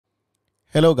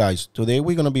Hello guys, today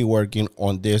we're going to be working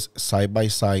on this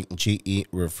side-by-side GE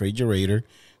refrigerator.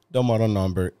 The model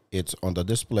number it's on the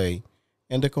display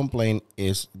and the complaint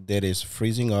is that it's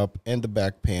freezing up in the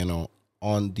back panel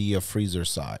on the freezer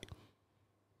side.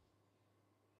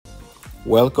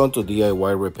 Welcome to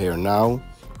DIY Repair Now.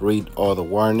 Read all the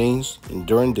warnings, and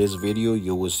during this video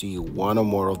you will see one or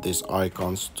more of these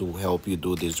icons to help you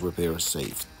do this repair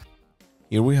safe.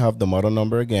 Here we have the model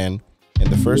number again. And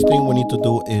the first thing we need to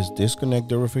do is disconnect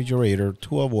the refrigerator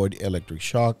to avoid electric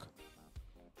shock.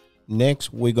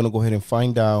 Next, we're going to go ahead and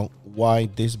find out why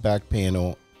this back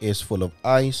panel is full of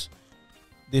ice.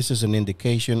 This is an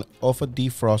indication of a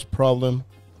defrost problem.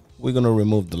 We're going to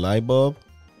remove the light bulb,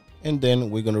 and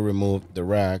then we're going to remove the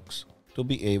racks to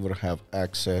be able to have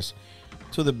access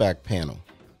to the back panel.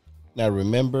 Now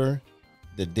remember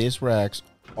that these racks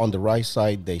on the right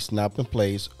side, they snap in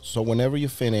place. So whenever you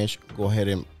finish, go ahead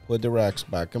and put the racks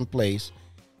back in place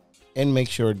and make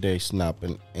sure they snap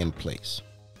in place.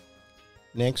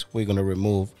 Next, we're going to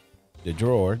remove the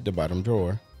drawer, the bottom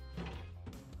drawer.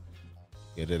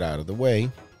 Get it out of the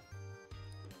way.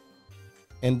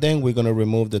 And then we're going to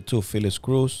remove the two Phillips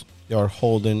screws that are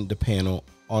holding the panel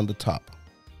on the top.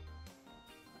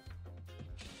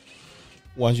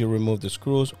 Once you remove the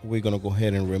screws, we're going to go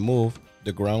ahead and remove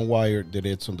the ground wire that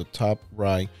is on the top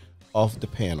right of the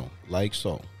panel, like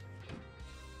so.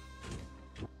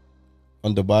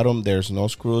 On the bottom, there's no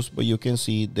screws, but you can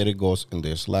see that it goes in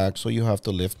this slack, so you have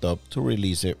to lift up to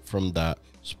release it from that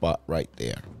spot right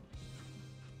there.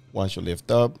 Once you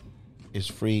lift up, it's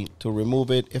free to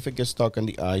remove it. If it gets stuck in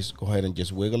the ice, go ahead and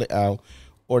just wiggle it out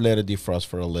or let it defrost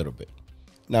for a little bit.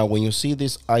 Now, when you see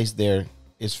this ice there,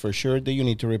 it's for sure that you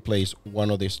need to replace one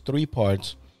of these three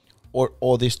parts or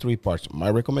all these three parts.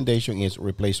 My recommendation is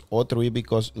replace all three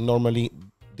because normally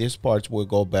these parts will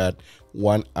go bad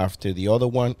one after the other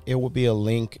one. It will be a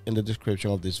link in the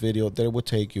description of this video that will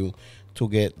take you to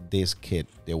get this kit.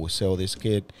 They will sell this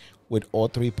kit with all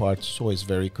three parts, so it's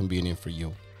very convenient for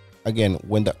you. Again,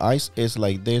 when the ice is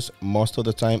like this, most of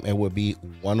the time it will be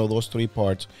one of those three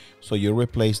parts, so you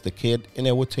replace the kit and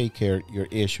it will take care of your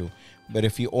issue. But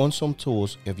if you own some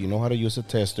tools, if you know how to use a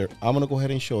tester, I'm going to go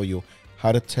ahead and show you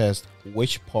how to test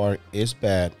which part is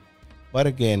bad. But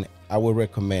again, I would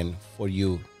recommend for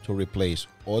you to replace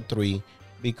all three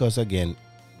because again,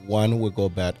 one will go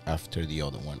bad after the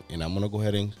other one. And I'm going to go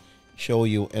ahead and show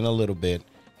you in a little bit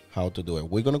how to do it.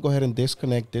 We're going to go ahead and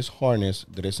disconnect this harness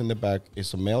that is in the back.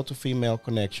 It's a male to female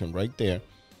connection right there.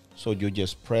 So you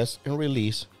just press and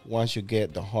release. Once you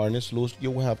get the harness loose, you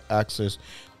will have access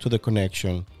to the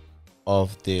connection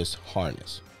of this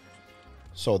harness.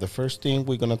 So the first thing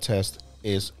we're going to test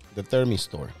is the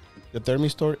Thermistor. The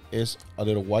Thermistor is a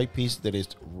little white piece that is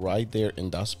right there in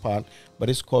that spot, but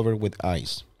it's covered with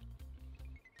ice.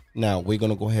 Now we're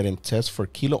going to go ahead and test for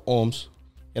kilo ohms,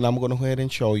 and I'm going to go ahead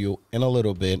and show you in a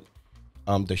little bit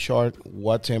the chart,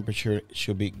 what temperature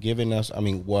should be giving us,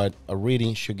 what a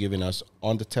reading should giving us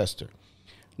on the tester.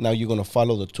 Now you're going to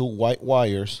follow the two white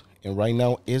wires, and right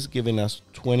now it's giving us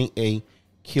 28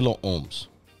 kilo ohms.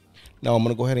 Now I'm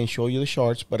going to go ahead and show you the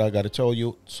charts, but I got to tell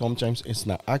you, sometimes it's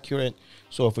not accurate.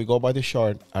 So if we go by the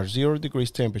chart at 0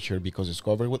 degrees temperature, because it's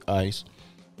covered with ice,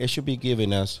 it should be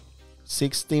giving us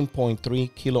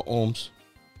 16.3 kilo ohms.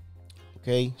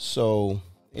 Okay, so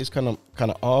it's kind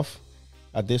of off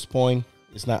at this point.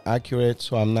 It's not accurate,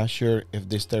 so I'm not sure if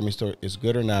this Thermistor is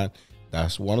good or not.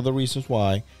 That's one of the reasons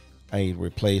why I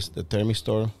replaced the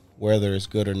Thermistor, whether it's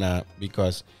good or not,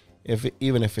 because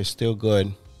even if it's still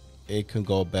good, it can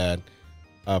go bad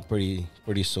pretty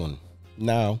soon.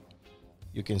 Now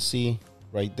you can see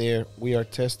right there we are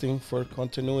testing for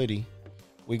continuity.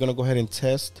 We're gonna go ahead and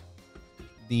test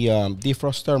the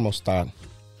defrost thermostat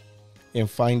and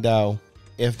find out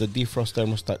if the defrost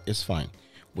thermostat is fine.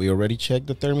 We already checked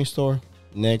the Thermistor.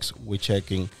 Next, we're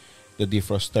checking the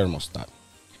defrost thermostat.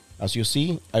 As you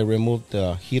see, I removed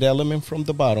the heat element from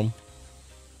the bottom,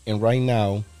 and right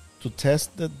now to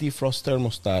test the defrost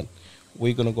thermostat,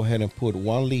 we're going to go ahead and put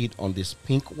one lead on this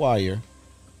pink wire,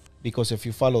 because if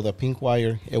you follow the pink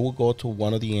wire, it will go to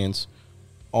one of the ends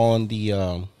on the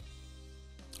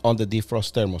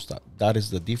defrost thermostat. That is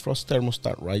the defrost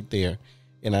thermostat right there.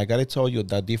 And I got to tell you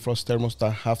that defrost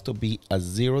thermostat have to be at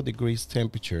 0 degrees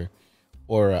temperature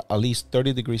or at least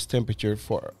 30 degrees temperature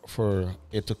for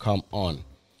it to come on.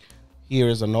 Here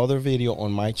is another video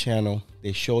on my channel.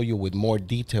 They show you with more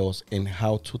details in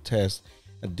how to test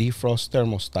a defrost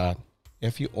thermostat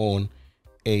if you own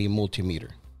a multimeter.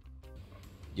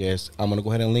 Yes, I'm going to go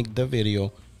ahead and link the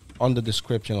video on the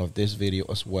description of this video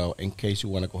as well, in case you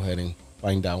want to go ahead and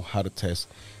find out how to test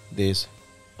this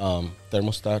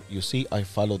thermostat. You see, I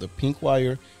follow the pink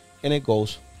wire and it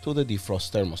goes to the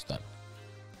defrost thermostat.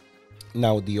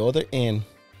 Now the other end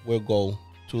will go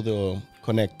to the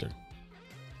connector.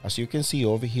 As you can see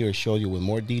over here, show you with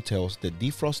more details, the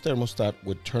defrost thermostat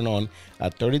would turn on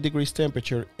at 30 degrees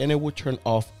temperature and it would turn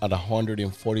off at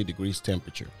 140 degrees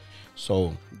temperature.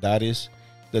 So that is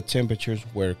the temperatures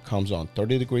where it comes on.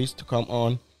 30 degrees to come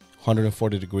on,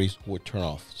 140 degrees would turn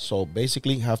off. So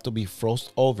basically have to be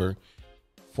frost over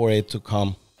for it to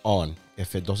come on.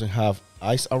 If it doesn't have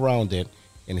ice around it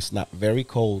and it's not very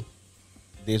cold,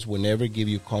 this will never give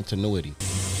you continuity.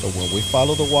 So when we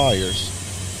follow the wires,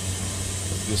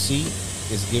 you see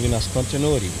it's giving us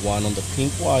continuity. One on the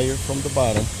pink wire from the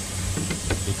bottom,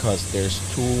 because there's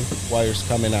two wires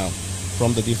coming out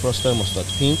from the defrost thermostat,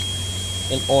 pink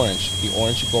and orange. The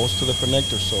orange goes to the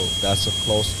connector, so that's a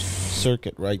closed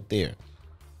circuit right there.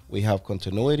 We have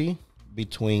continuity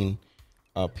between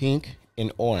pink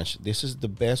and orange. This is the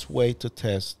best way to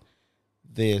test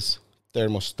this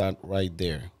thermostat right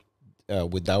there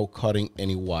without cutting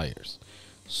any wires.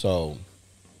 So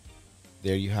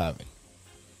there you have it.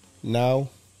 Now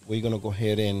we're gonna go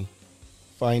ahead and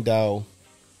find out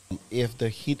if the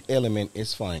heat element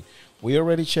is fine. We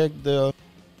already checked the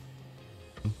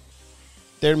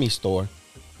Thermistor,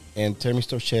 and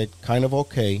Thermistor checked kind of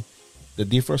okay. The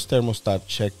defrost thermostat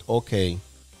checked okay.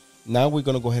 Now we're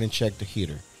gonna go ahead and check the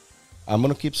heater. I'm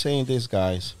gonna keep saying this,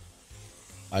 guys.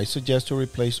 I suggest to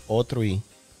replace all three,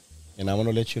 and I'm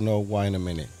gonna let you know why in a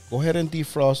minute. Go ahead and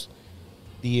defrost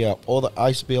the all the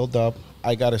ice buildup.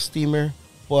 I got a steamer,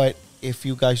 but if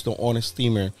you guys don't own a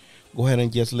steamer, go ahead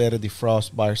and just let it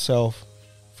defrost by itself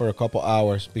for a couple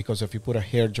hours, because if you put a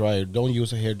hair dryer, don't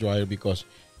use a hair dryer because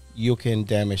you can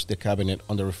damage the cabinet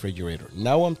on the refrigerator.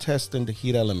 Now I'm testing the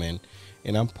heat element,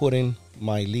 and I'm putting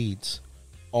my leads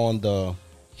on the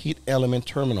heat element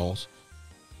terminals,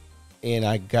 and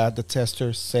I got the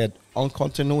tester set on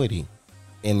continuity,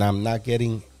 and I'm not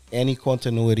getting any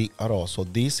continuity at all. So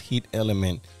this heat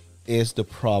element is the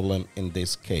problem in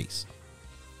this case.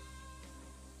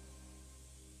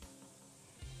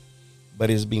 But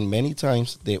it's been many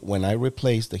times that when I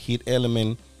replace the heat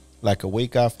element, like a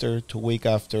week after, 2 weeks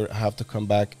after, I have to come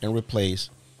back and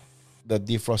replace the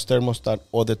defrost thermostat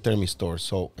or the Thermistor.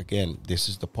 So again, this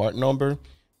is the part number.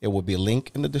 It will be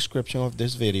linked in the description of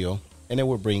this video, and it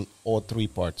will bring all three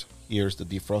parts. Here's the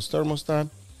defrost thermostat,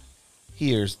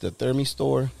 here's the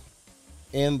Thermistor,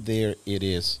 and there it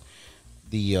is,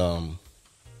 the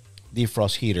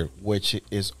defrost heater, which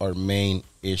is our main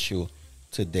issue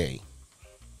today.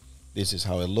 This is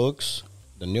how it looks,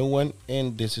 the new one,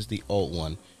 and this is the old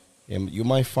one. And you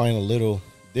might find a little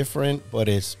different, but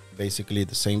it's basically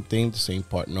the same thing, the same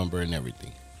part number and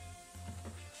everything.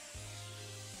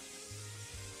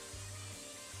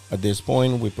 At this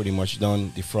point, we're pretty much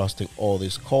done defrosting all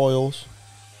these coils.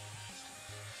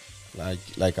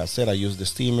 Like I said, I use the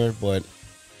steamer, but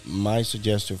my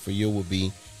suggestion for you would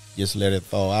be just let it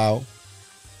thaw out.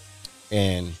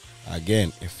 And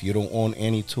again, if you don't own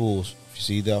any tools, if you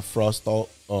see the frost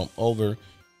over,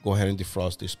 go ahead and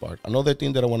defrost this part. Another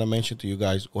thing that I want to mention to you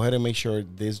guys, go ahead and make sure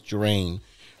this drain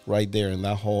right there in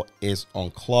that hole is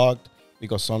unclogged,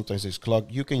 because sometimes it's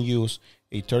clogged. You can use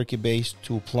a turkey base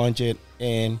to plunge it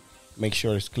and make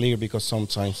sure it's clear, because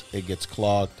sometimes it gets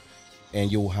clogged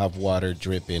and you will have water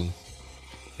dripping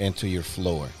into your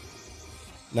floor.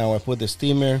 Now I put the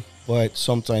steamer, but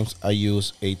sometimes I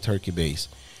use a turkey base,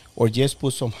 or just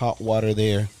put some hot water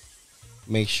there.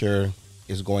 Make sure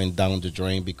it's going down the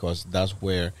drain, because that's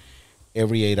where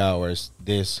every 8 hours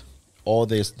all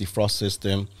this defrost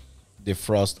system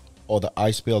defrost all the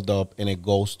ice build up, and it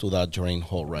goes to that drain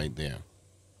hole right there.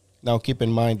 Now keep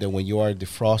in mind that when you are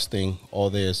defrosting all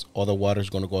this, all the water is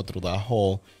going to go through that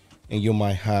hole, and you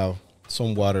might have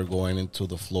some water going into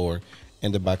the floor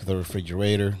in the back of the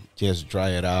refrigerator. Just dry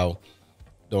it out.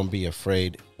 Don't be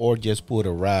afraid, or just put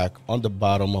a rack on the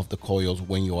bottom of the coils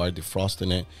when you are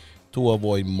defrosting it, to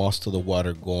avoid most of the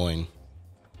water going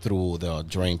through the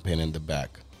drain pan in the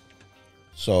back.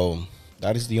 So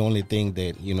that is the only thing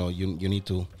that you need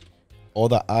to, all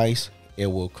the ice, it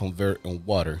will convert in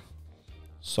water.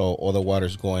 So all the water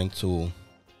is going to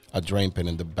a drain pan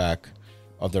in the back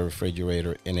of the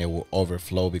refrigerator, and it will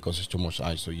overflow because it's too much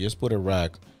ice. So you just put a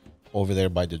rack over there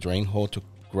by the drain hole to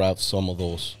grab some of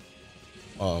those,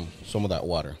 some of that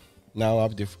water. Now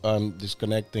I'm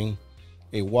disconnecting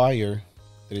a wire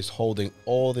that is holding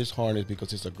all this harness,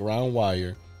 because it's a ground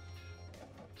wire.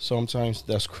 Sometimes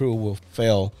the screw will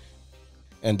fail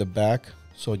in the back,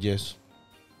 so just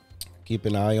keep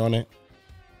an eye on it.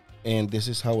 And this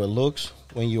is how it looks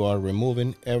when you are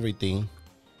removing everything.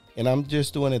 And I'm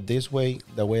just doing it this way,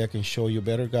 that way I can show you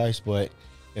better, guys. But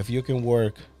if you can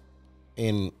work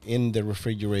in the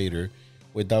refrigerator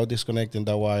without disconnecting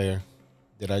the wire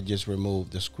that I just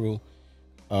removed the screw,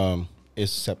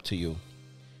 it's up to you.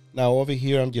 Now over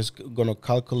here, I'm just gonna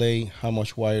calculate how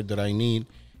much wire that I need,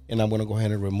 and I'm gonna go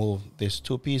ahead and remove these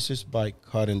two pieces by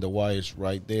cutting the wires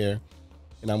right there.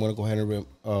 And I'm gonna go ahead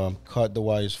and cut the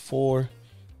wires for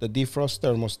the defrost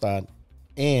thermostat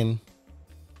and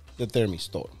the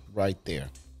Thermistor right there.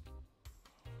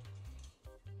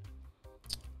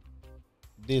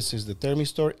 This is the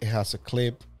Thermistor. It has a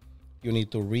clip. You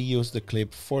need to reuse the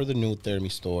clip for the new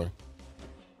Thermistor,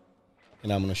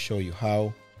 and I'm going to show you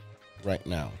how right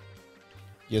now.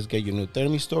 Just get your new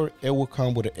Thermistor. It will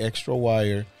come with an extra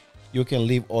wire. You can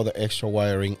leave all the extra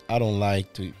wiring. I don't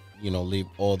like to, leave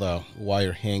all the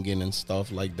wire hanging and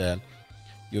stuff like that.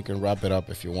 You can wrap it up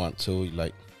if you want to,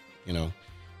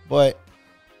 but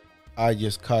I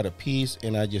just cut a piece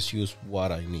and I just use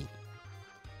what I need.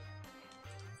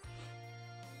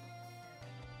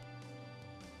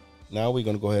 Now we're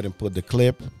going to go ahead and put the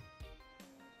clip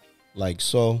like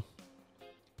so.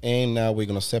 And now we're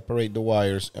going to separate the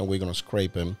wires and we're going to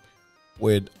scrape them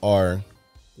with our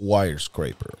wire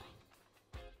scraper.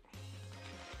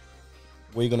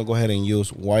 We're going to go ahead and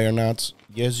use wire nuts.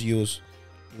 Just use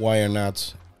wire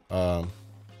nuts, the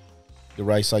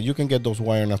right side. You can get those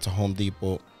wire nuts at Home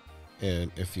Depot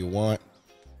and if you want.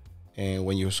 And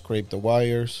when you scrape the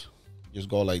wires, just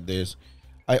go like this.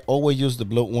 I always use the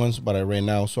blue ones, but I ran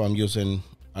out, so I'm using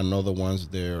another ones.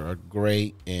 They are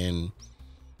gray and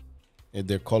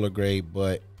they're color gray,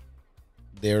 but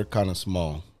they're kind of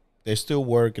small. They still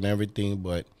work and everything,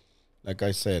 but like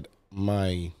I said,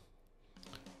 my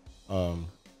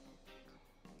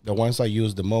the ones I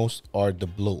use the most are the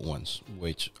blue ones,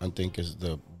 which I think is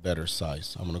the better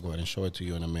size. I'm gonna go ahead and show it to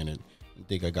you in a minute. I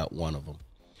think I got one of them.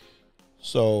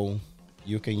 So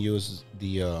you can use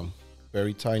the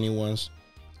very tiny ones.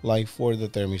 Like for the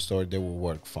Thermistor, they will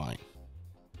work fine,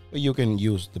 but you can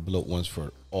use the blue ones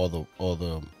for all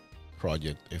the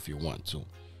project if you want to.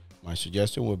 My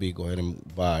suggestion would be go ahead and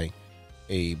buy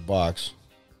a box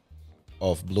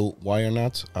of blue wire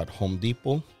nuts at Home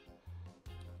Depot,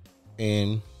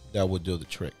 and that would do the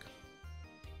trick.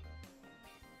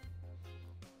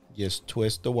 Just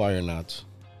twist the wire nuts.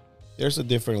 There's a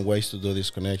different ways to do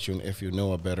this connection. If you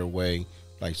know a better way,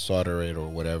 like solder it or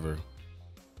whatever,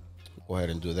 go ahead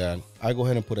and do that. I go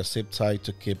ahead and put a zip tie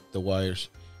to keep the wires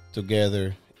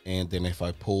together, and then if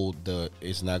I pull,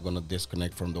 it's not going to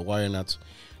disconnect from the wire nuts.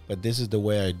 But this is the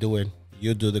way I do it.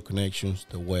 You do the connections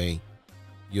the way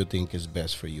you think is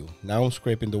best for you. Now I'm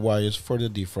scraping the wires for the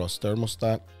defrost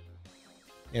thermostat,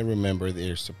 and remember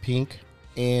there's a pink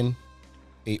and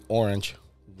a orange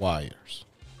wires.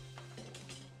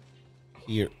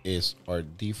 Here is our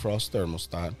defrost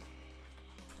thermostat,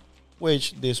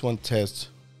 which this one tests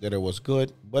that it was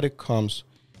good, but it comes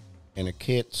in a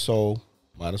kit, so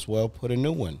might as well put a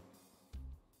new one,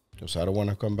 because I don't want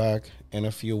to come back in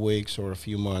a few weeks or a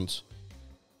few months,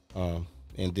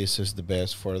 and this is the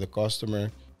best for the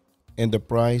customer. And the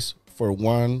price for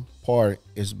one part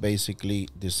is basically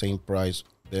the same price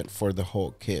that for the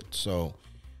whole kit. So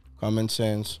common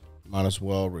sense, might as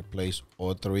well replace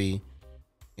all three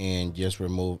and just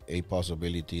remove a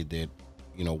possibility that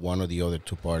one or the other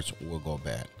two parts will go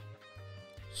bad.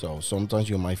 So sometimes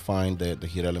you might find that the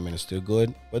heat element is still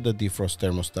good, but the defrost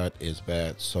thermostat is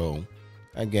bad. So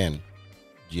again,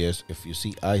 just if you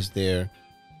see ice there,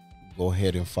 go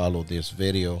ahead and follow this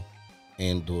video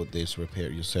and do this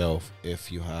repair yourself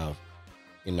if you have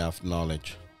enough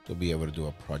knowledge to be able to do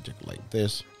a project like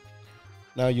this.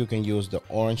 Now you can use the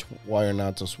orange wire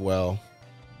nuts as well.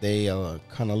 They are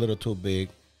kind of a little too big,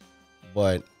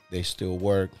 but they still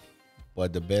work.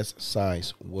 But the best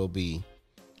size will be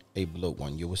a blue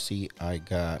one. You will see I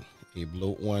got a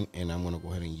blue one, and I'm going to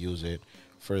go ahead and use it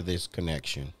for this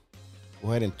connection. Go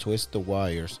ahead and twist the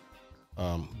wires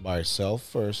by itself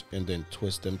first, and then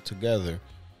twist them together.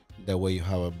 That way you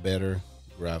have a better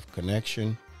graph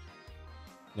connection.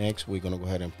 Next, we're going to go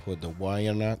ahead and put the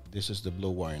wire nut. This is the blue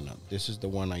wire nut. This is the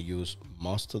one I use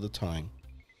most of the time.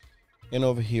 And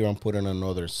over here, I'm putting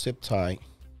another zip tie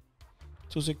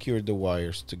to secure the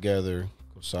wires together,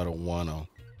 because I don't want to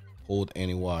hold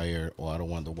any wire, or I don't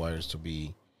want the wires to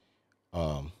be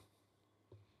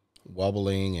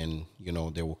wobbling and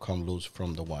they will come loose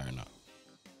from the wire nut.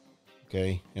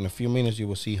 Okay, in a few minutes you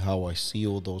will see how I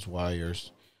seal those wire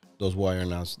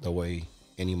nuts, the way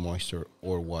any moisture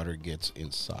or water gets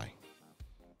inside.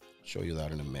 Show you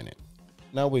that in a minute.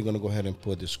 Now we're going to go ahead and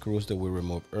put the screws that we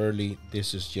removed early.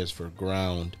 This is just for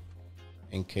ground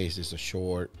in case it's a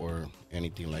short or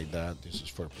anything like that. This is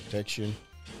for protection.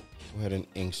 Go ahead and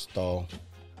install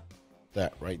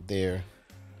that right there.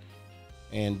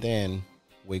 And then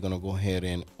we're gonna go ahead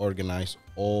and organize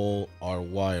all our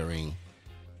wiring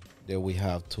that we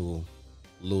have to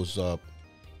loosen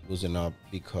up,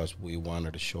 because we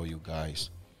wanted to show you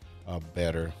guys a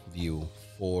better view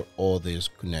for all these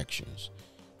connections.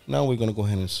 Now we're gonna go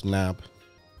ahead and snap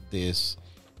this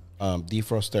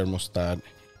defrost thermostat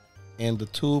and the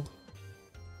tube,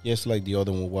 just like the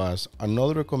other one was.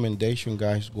 Another recommendation,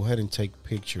 guys, go ahead and take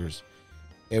pictures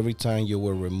every time you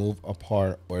will remove a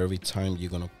part or every time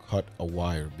you're gonna cut a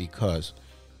wire, because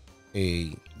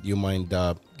you might end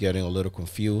up getting a little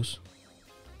confused.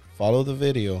 Follow the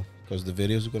video, because the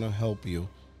video is gonna help you.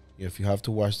 If you have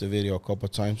to watch the video a couple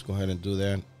times, go ahead and do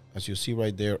that. As you see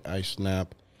right there, I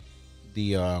snap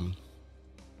the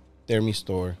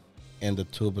Thermistor and the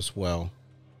tube as well.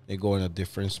 They go in a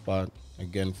different spot.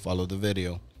 Again, follow the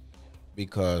video,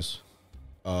 because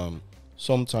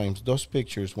sometimes those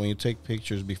pictures, when you take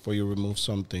pictures before you remove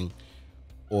something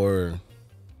or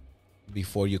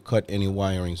before you cut any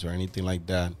wirings or anything like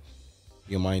that,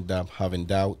 you might end up having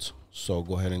doubts. So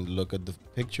go ahead and look at the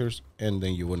pictures, and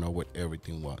then you will know what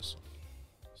everything was.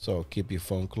 So keep your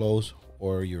phone close,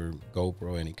 or your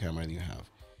GoPro, any camera that you have.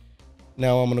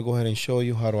 Now I'm gonna go ahead and show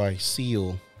you how do I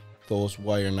seal those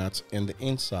wire nuts in the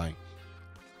inside.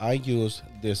 I use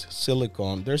this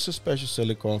silicone. There's a special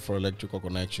silicone for electrical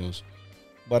connections,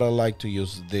 but I like to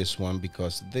use this one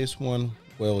because this one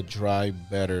will dry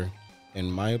better,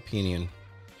 in my opinion,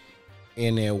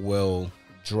 and it will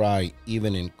dry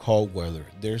even in cold weather.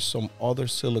 There's some other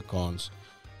silicones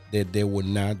that they would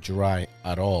not dry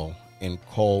at all in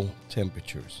cold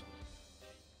temperatures.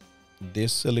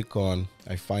 This silicone,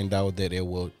 I find out that it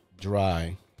will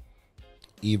dry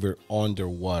even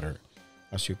underwater.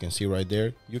 As you can see right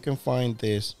there, you can find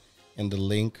this in the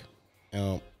link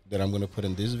that I'm going to put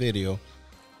in this video,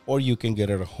 or you can get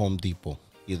it at Home Depot.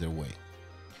 Either way,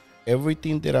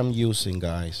 everything that I'm using,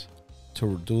 guys,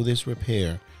 to do this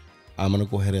repair, I'm going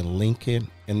to go ahead and link it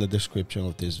in the description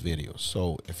of this video.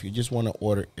 So if you just want to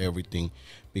order everything,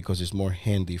 because it's more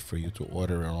handy for you to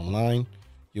order it online,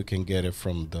 you can get it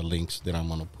from the links that I'm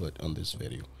going to put on this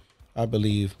video. I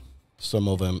believe some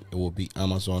of them it will be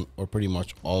Amazon, or pretty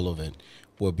much all of it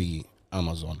will be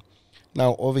Amazon.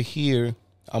 Now over here,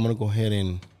 I'm going to go ahead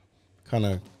and kind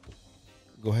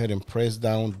of press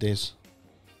down this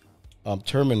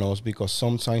terminals, because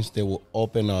sometimes they will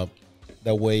open up.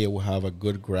 That way it will have a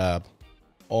good grab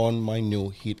on my new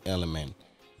heat element,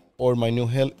 or my new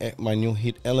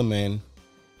heat element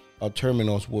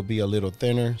terminals will be a little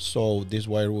thinner, so this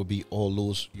wire will be all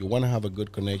loose. You want to have a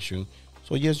good connection,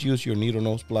 so just use your needle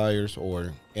nose pliers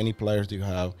or any pliers that you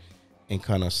have and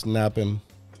kind of snap them.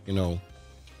 Go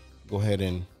ahead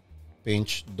and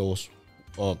pinch those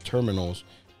terminals.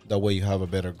 That way you have a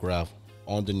better grab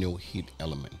on the new heat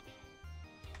element.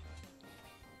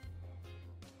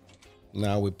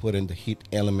 Now we put in the heat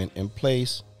element in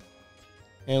place,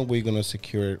 and we're going to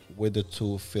secure it with the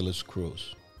two Phillips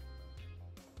screws.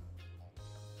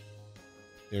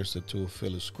 There's the two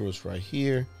Phillips screws right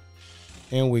here,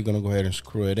 and we're going to go ahead and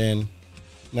screw it in.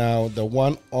 Now the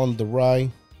one on the right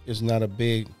is not a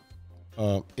big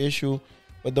issue,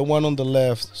 but the one on the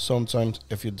left, sometimes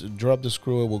if you drop the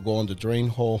screw, it will go on the drain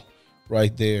hole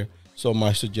right there. So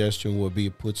my suggestion would be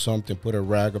put a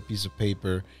rag, a piece of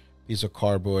paper, piece of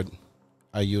cardboard.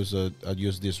 I use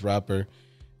this wrapper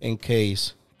in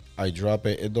case I drop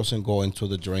it, it doesn't go into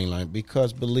the drain line,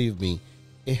 because believe me,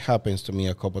 it happens to me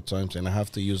a couple times, and I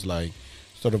have to use like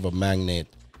sort of a magnet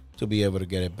to be able to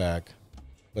get it back.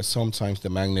 But sometimes the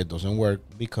magnet doesn't work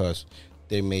because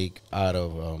they make out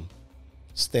of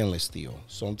stainless steel.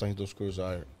 Sometimes those screws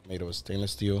are made of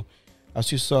stainless steel.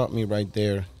 As you saw me right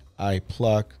there, I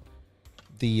plug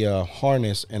the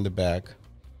harness in the back,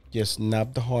 just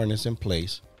snap the harness in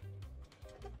place,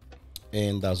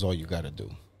 and that's all you got to do.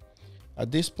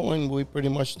 At this point, we're pretty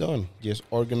much done. Just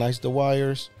organize the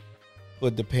wires,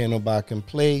 put the panel back in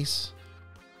place.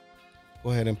 Go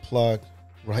ahead and plug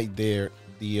right there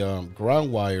the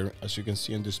ground wire. As you can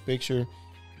see in this picture,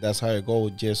 that's how it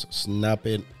goes. Just snap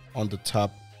it on the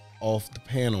top of the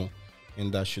panel,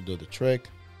 and that should do the trick.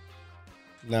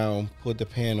 Now put the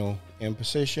panel in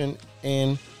position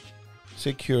and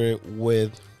secure it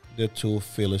with the two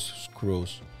Phillips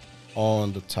screws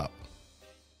on the top.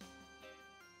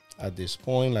 At this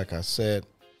point, like I said,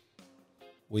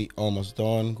 we almost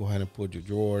done. Go ahead and put your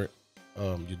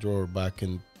drawer back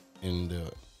in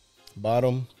the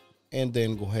bottom, and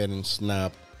then go ahead and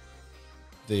snap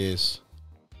this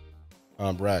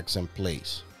racks in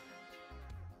place.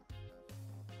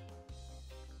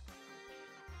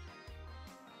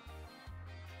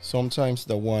 Sometimes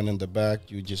the one in the back,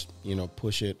 you just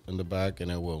push it in the back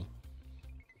and it will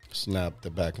snap the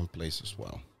back in place as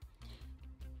well.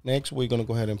 Next, we're going to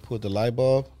go ahead and put the light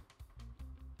bulb.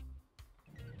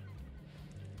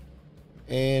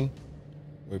 And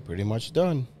we're pretty much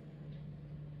done.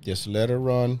 Just let it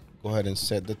run. Go ahead and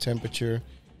set the temperature.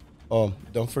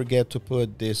 Don't forget to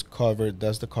put this cover.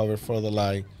 That's the cover for the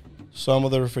light. Some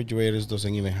of the refrigerators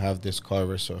doesn't even have this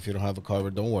cover, so if you don't have a cover,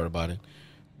 don't worry about it.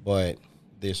 But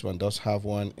this one does have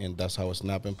one, and that's how it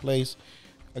snaps in place.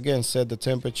 Again, set the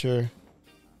temperature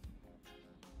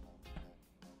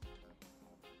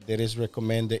that is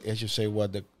recommended. As you say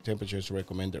what the temperature is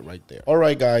recommended right there. All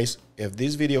right, guys, if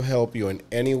this video helped you in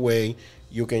any way,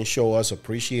 you can show us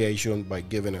appreciation by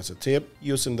giving us a tip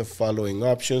using the following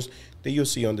options that you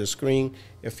see on the screen.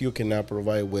 If you cannot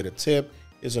provide with a tip,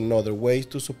 is another way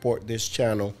to support this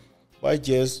channel by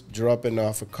just dropping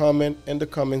off a comment in the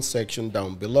comment section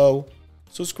down below.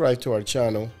 Subscribe to our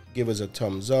channel, give us a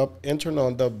thumbs up, and turn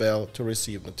on the bell to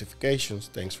receive notifications.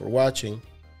 Thanks for watching.